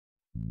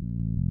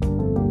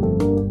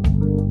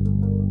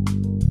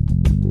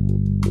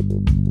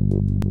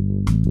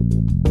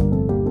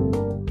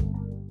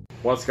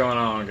What's going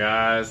on,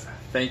 guys?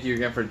 Thank you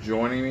again for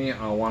joining me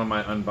on one of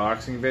my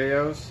unboxing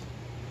videos.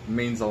 It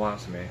means a lot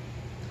to me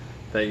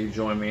that you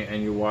join me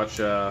and you watch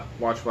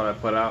what I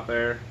put out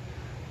there.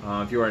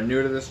 If you are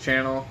new to this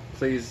channel,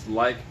 please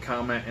like,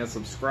 comment, and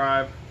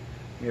subscribe.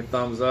 Give me a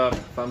thumbs up,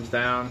 thumbs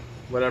down,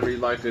 whatever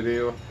you'd like to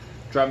do.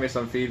 Drop me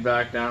some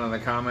feedback down in the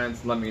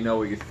comments. Let me know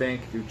what you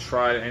think. If you've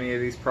tried any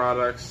of these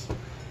products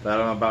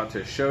that I'm about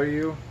to show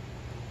you,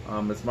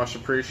 it's much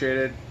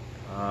appreciated.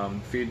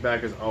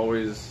 Feedback is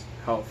always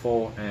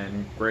helpful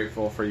and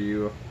grateful for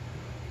you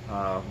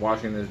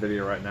watching this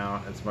video right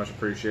now. It's much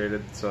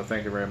appreciated, so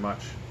thank you very much.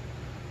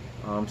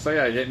 So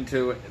yeah, get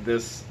into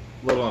this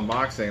little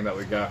unboxing that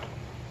we got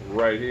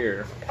right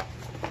here.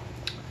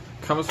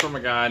 Comes from a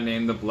guy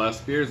named the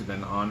Blessed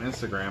Beardsman on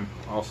Instagram,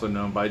 also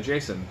known by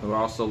Jason, who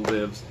also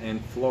lives in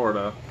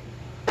Florida,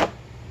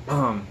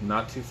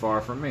 not too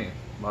far from me,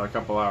 about a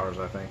couple hours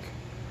I think.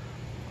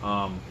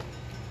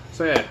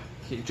 So yeah,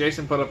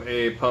 Jason put up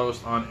a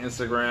post on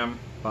Instagram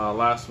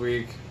last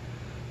week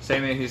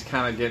saying that he's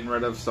kind of getting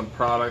rid of some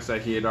products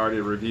that he had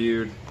already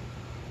reviewed.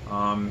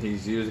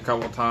 He's used a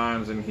couple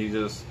times and he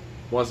just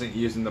wasn't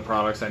using the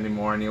products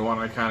anymore, and he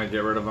wanted to kind of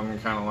get rid of them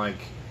and kind of like,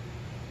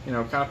 you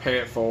know, kind of pay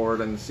it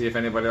forward and see if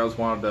anybody else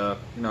wanted to,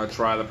 you know,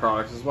 try the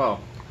products as well.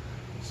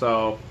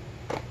 So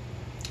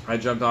I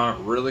jumped on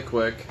it really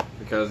quick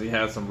because he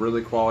had some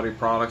really quality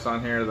products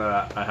on here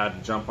that I had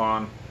to jump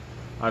on.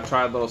 I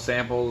tried little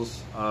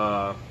samples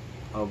of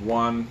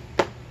one.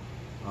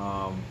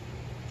 I've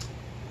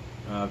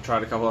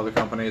tried a couple other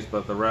companies,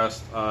 but the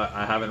rest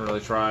I haven't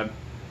really tried.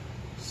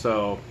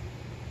 So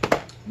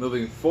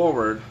moving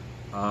forward,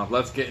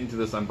 let's get into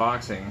this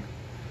unboxing.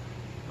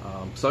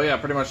 So yeah,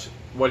 pretty much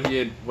what he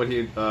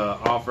had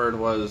offered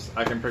was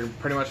I can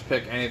pretty much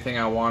pick anything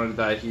I wanted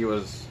that he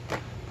was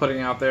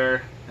putting out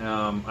there.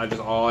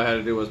 All I had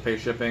to do was pay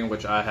shipping,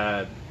 which I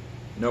had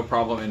no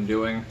problem in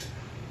doing.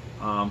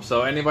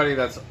 So anybody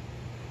that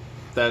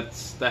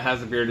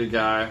has a bearded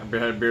guy, a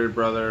bearded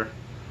brother,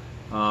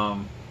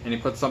 and he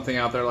puts something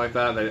out there like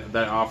that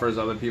offers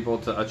other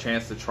people a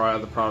chance to try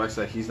other products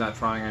that he's not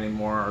trying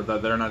anymore, or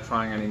that they're not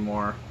trying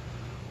anymore,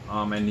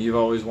 and you've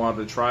always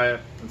wanted to try it,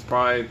 it's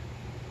probably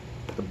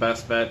the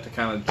best bet to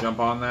kind of jump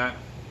on that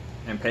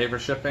and pay for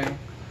shipping.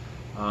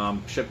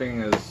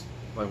 Shipping is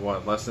like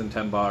what, less than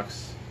 10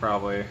 bucks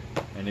probably,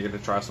 and you get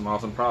to try some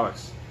awesome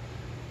products.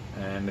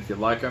 And if you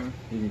like them,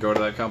 you can go to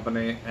that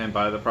company and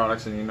buy the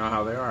products, and you know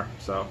how they are.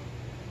 So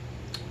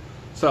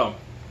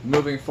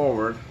moving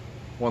forward,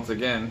 once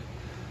again,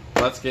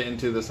 let's get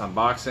into this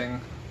unboxing.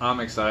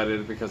 I'm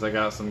excited because I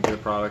got some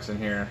good products in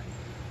here.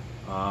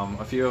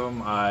 A few of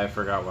them I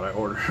forgot what I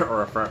ordered,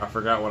 or I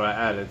forgot what I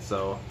added,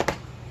 so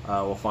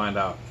we'll find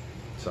out.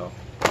 So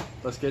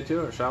let's get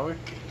to it, shall we?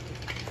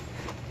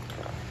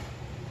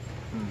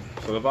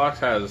 So the box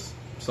has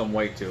some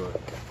weight to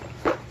it.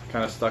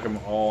 Kind of stuck them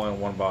all in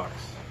one box.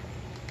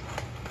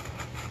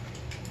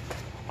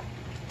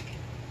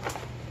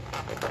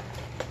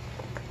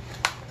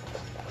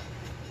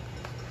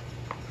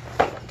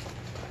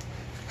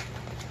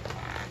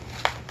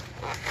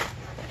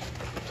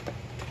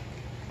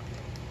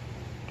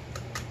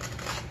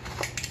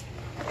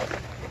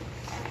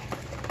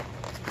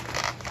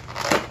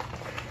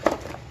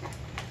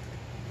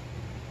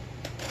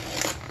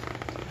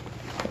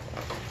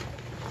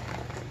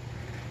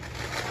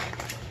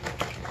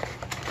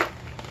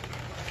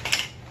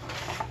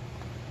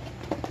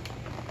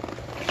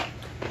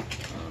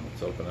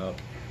 Open up.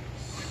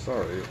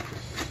 Sorry.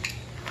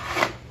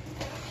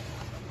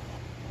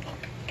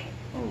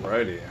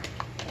 Alrighty.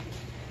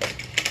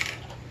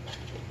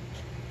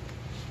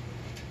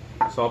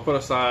 So I'll put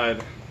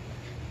aside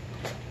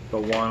the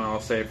one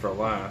I'll save for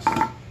last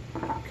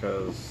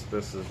because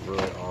this is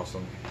really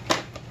awesome.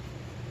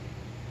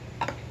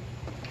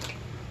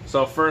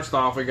 So first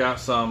off, we got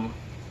some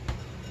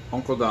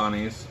Uncle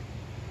Donnies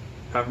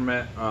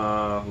peppermint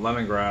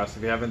lemongrass.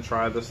 If you haven't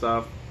tried this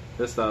stuff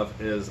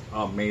is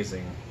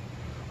amazing.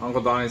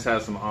 Uncle Donnies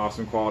has some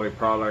awesome quality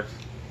product,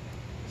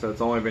 so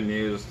it's only been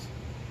used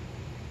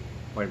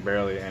like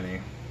barely any.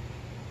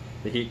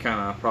 The heat kind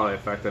of probably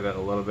affected it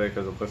a little bit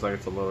because it looks like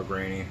it's a little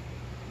grainy,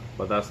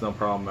 but that's no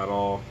problem at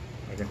all.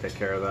 I can take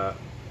care of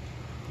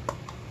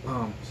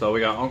that. So we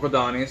got Uncle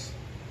Donnies,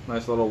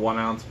 nice little 1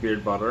 ounce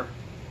beard butter.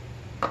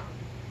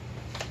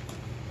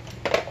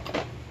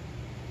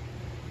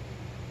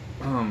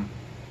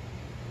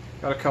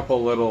 Got a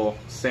couple little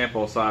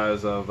sample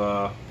size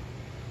of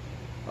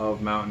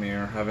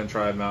Mountaineer. I haven't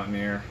tried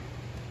Mountaineer,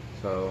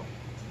 so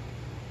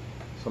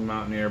some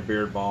Mountaineer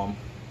beard balm.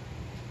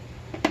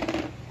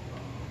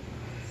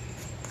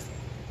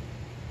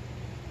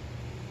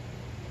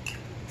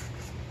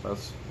 That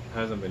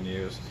hasn't been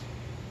used.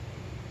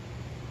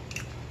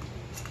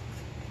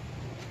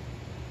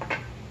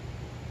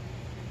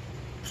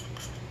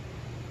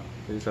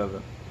 These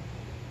haven't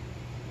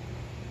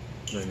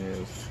been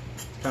used.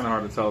 It's kind of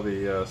hard to tell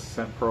the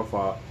scent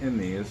profile in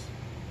these.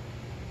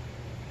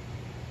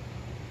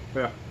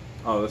 Yeah.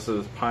 Oh, this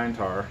is pine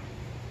tar.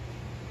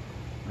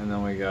 And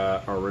then we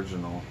got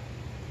original.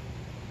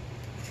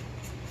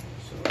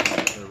 So,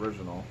 the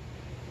original.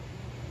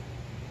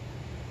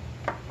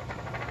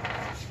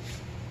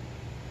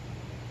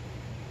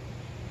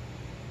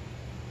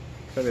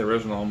 So the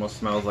original almost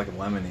smells like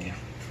lemony.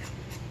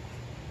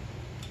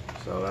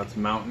 So that's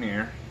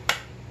Mountaineer.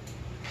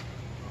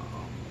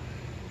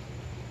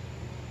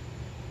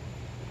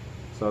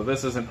 So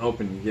this isn't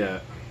open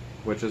yet,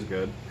 which is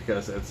good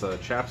because it's a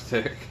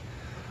chapstick.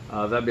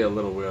 That'd be a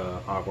little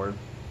awkward.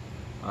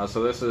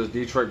 So this is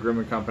Detroit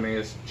Grooming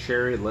Company's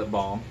Cherry Lip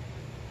Balm.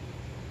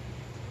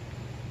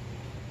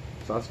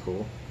 So that's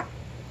cool.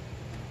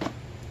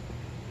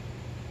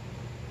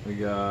 We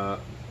got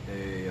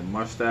a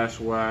mustache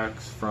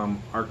wax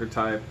from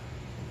Archetype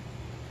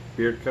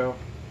Beard Co.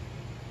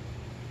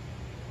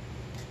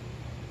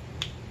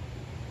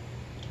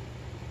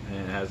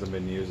 And it hasn't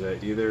been used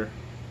yet either,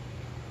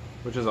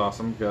 which is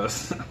awesome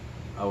because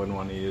I wouldn't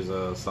want to use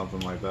something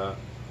like that.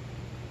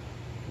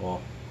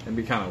 Well, it'd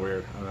be kind of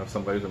weird. I don't know if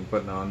somebody's been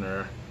putting it on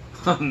their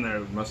on their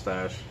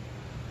mustache,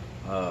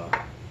 and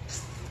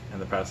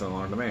they're passing it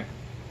along to me.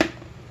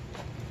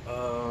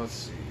 Let's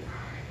see.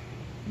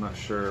 I'm not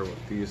sure what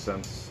these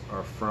scents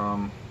are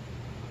from.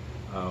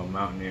 Oh,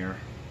 Mountaineer.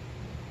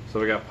 So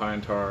we got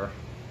Pine Tar,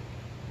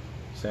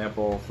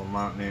 sample from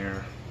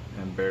Mountaineer,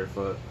 and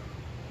Barefoot.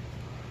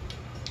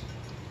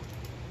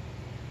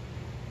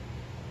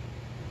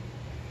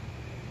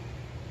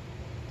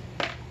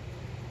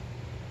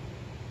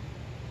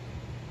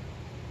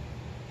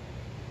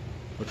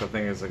 Which I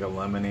think is like a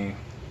lemony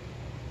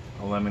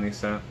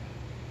scent.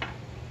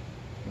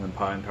 And then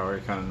Pine Tar,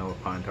 you kind of know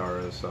what Pine Tar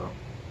is, so.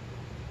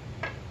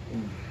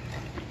 And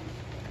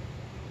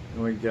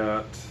we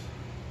got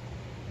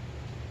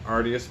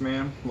Artius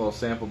Man, a little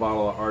sample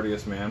bottle of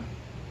Artius Man.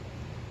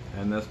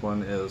 And this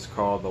one is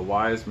called the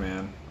Wise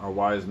Man, or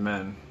Wise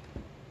Men.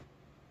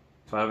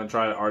 So I haven't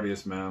tried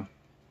Artius Man.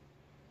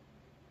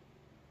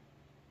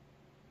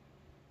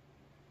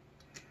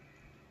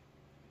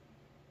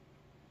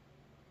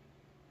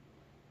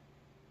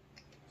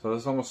 So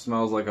this almost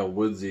smells like a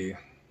woodsy,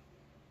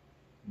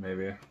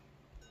 maybe.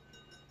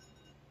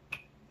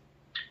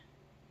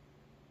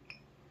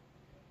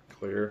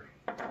 Clear.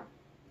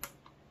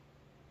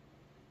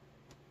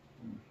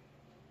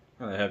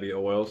 Kind of heavy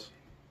oils.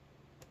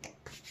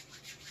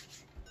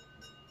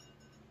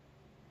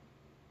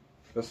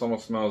 This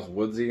almost smells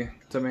woodsy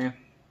to me.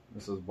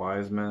 This is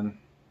Wise Men.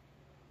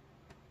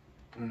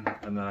 And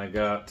then I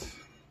got,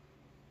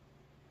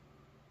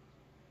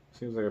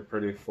 seems like a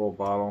pretty full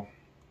bottle.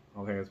 I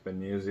don't think it's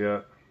been used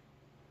yet.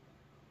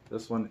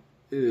 This one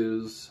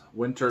is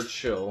Winter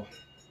Chill,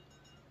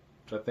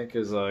 which I think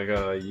is like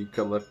a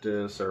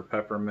eucalyptus or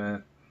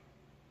peppermint,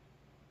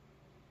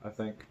 I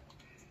think.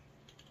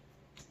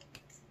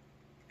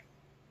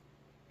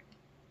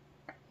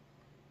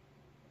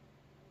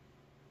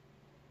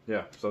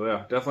 Yeah, so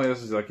yeah, definitely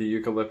this is like a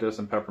eucalyptus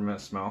and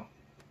peppermint smell.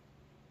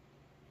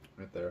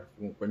 Right there,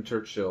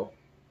 Winter Chill.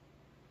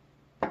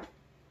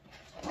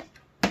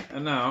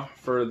 And now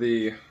for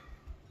the,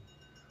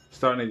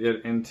 starting to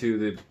get into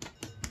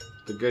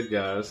the good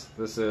guys.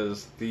 This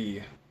is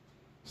the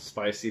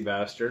Spicy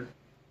Bastard.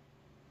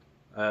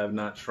 I have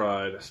not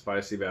tried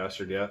Spicy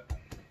Bastard yet.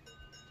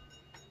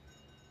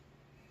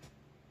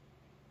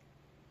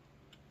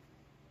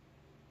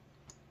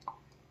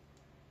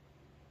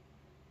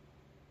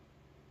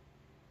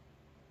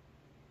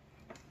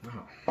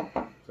 Wow,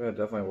 so that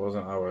definitely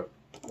wasn't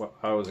what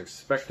I was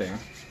expecting.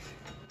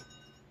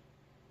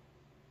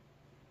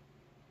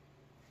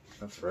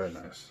 That's very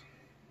nice.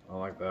 I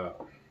like that.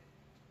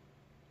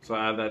 So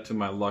I add that to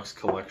my Luxe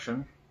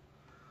collection.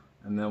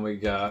 And then we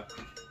got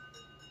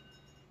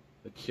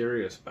the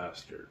Curious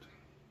Bastard.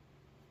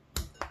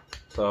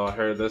 So I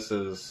heard this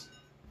is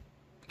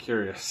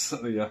curious.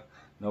 Yeah,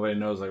 nobody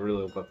knows like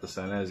really what the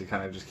scent is. It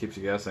kind of just keeps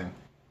you guessing.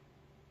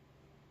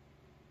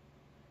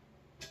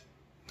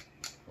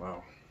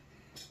 Wow.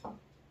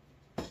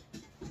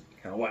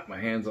 Kind of wipe my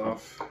hands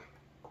off.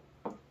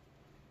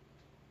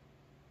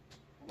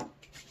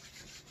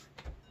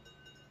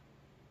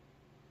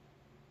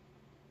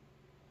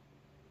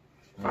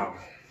 Wow.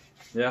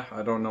 Yeah,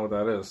 I don't know what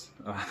that is.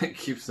 It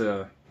keeps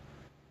it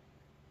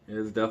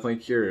is definitely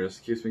curious.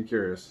 Keeps me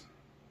curious.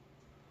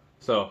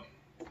 So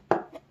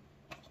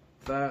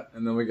that,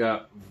 and then we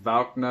got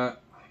Valknut,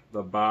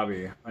 the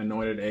Bobby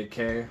Anointed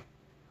AK.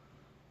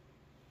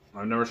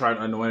 I've never tried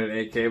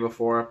Anointed AK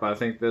before, but I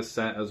think this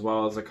scent as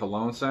well as a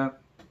cologne scent,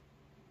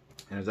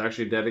 and it's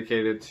actually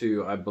dedicated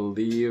to, I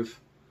believe,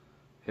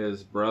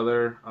 his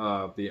brother,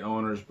 the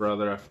owner's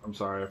brother. I'm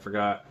sorry, I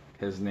forgot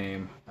his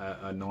name at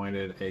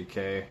Anointed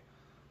AK,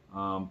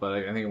 but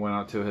I think it went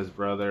out to his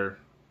brother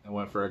and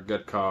went for a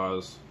good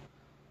cause,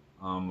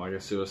 like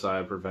a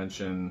suicide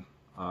prevention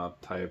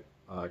type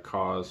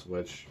cause,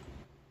 which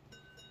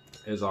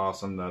is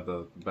awesome. That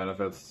the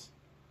benefits,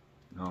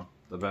 you know,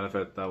 the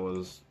benefit that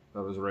was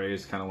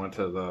raised kind of went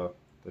to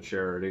the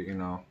charity, you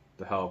know,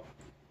 to help.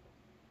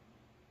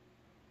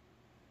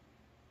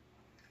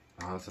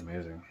 Oh, that's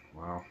amazing!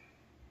 Wow.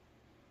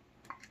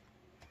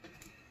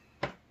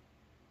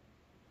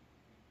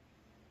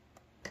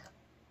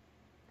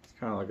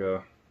 Kind of like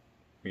a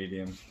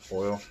medium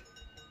oil.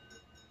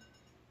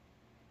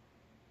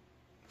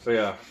 So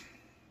yeah,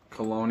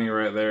 cologne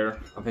right there.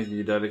 I think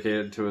he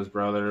dedicated it to his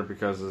brother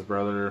because his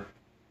brother,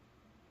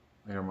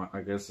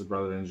 I guess his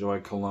brother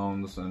enjoyed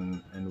colognes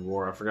and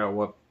wore. I forgot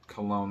what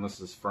cologne this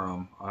is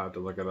from. I'll have to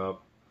look it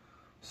up.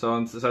 So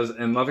it says,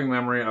 in loving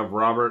memory of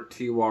Robert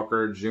T.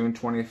 Walker, June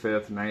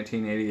 25th,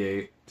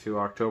 1988 to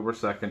October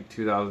 2nd,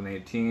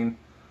 2018.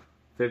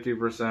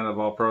 50% of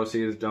all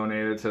proceeds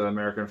donated to the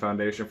American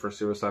Foundation for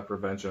Suicide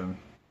Prevention.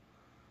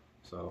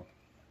 So,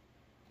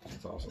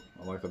 that's awesome.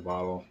 I like the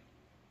bottle.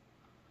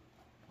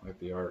 I like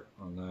the art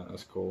on that.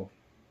 That's cool.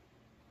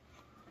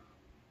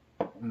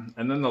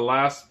 And then the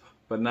last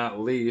but not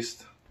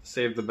least,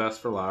 save the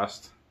best for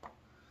last.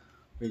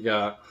 We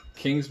got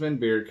Kingsmen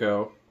Beard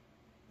Co.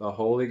 The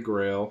Holy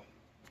Grail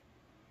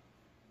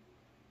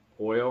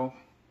oil.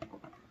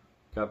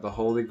 Got the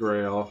Holy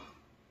Grail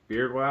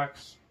beard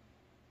wax.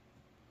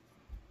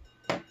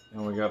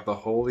 And we got the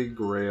Holy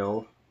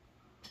Grail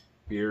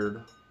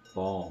beard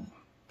balm.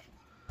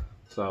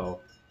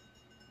 So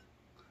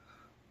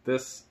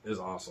this is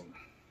awesome.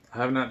 I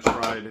have not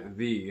tried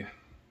the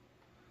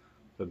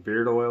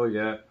beard oil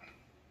yet,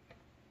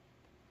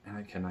 and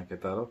I cannot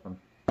get that open.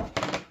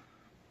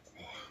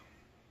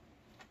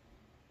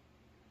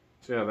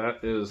 So yeah,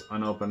 that is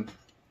unopened.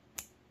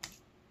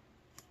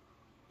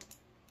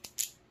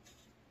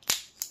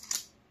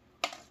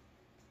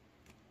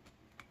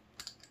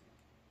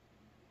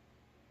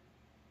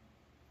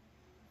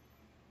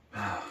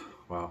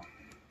 Wow.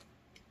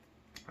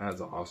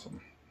 That's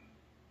awesome.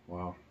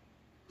 Wow.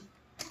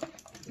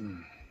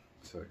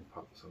 So I can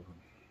pop this open.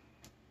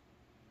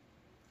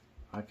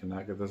 I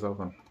cannot get this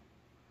open.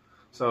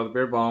 So the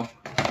beard balm,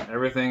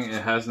 everything,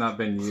 it has not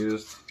been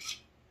used.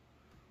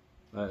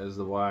 That is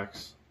the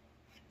wax.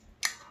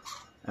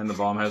 And the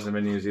balm hasn't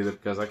been used either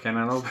because I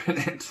cannot open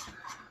it.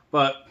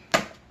 But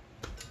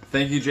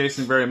thank you,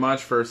 Jason, very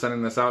much for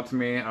sending this out to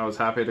me. I was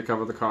happy to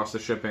cover the cost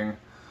of shipping.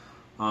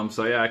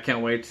 So yeah, I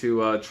can't wait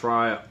to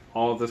try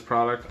all of this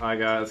product.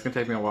 It's gonna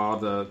take me a while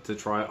to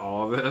try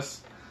all of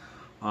this.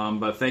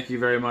 But thank you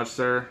very much,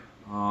 sir.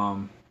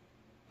 So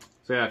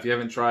yeah, if you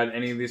haven't tried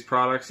any of these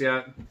products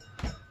yet,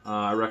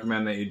 I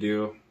recommend that you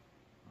do.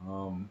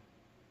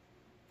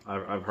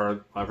 I've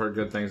heard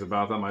good things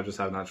about them. I just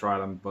have not tried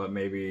them, but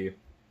maybe I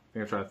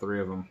think I tried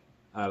 3 of them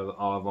out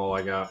of all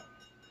I got.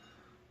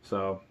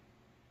 So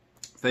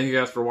thank you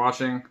guys for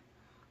watching.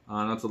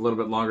 That's a little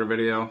bit longer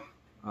video.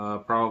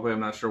 Probably, I'm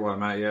not sure what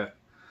I'm at yet.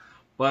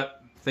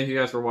 But thank you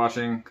guys for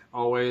watching.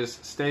 Always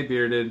stay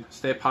bearded,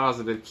 stay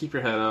positive, keep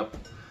your head up.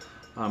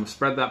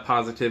 Spread that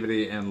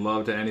positivity and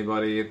love to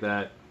anybody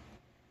that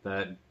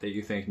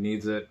you think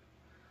needs it.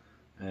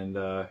 And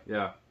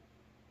yeah,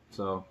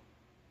 so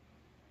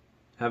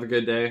have a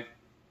good day.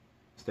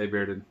 Stay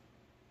bearded.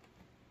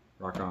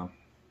 Rock on.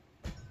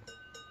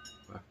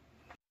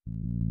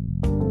 Bye.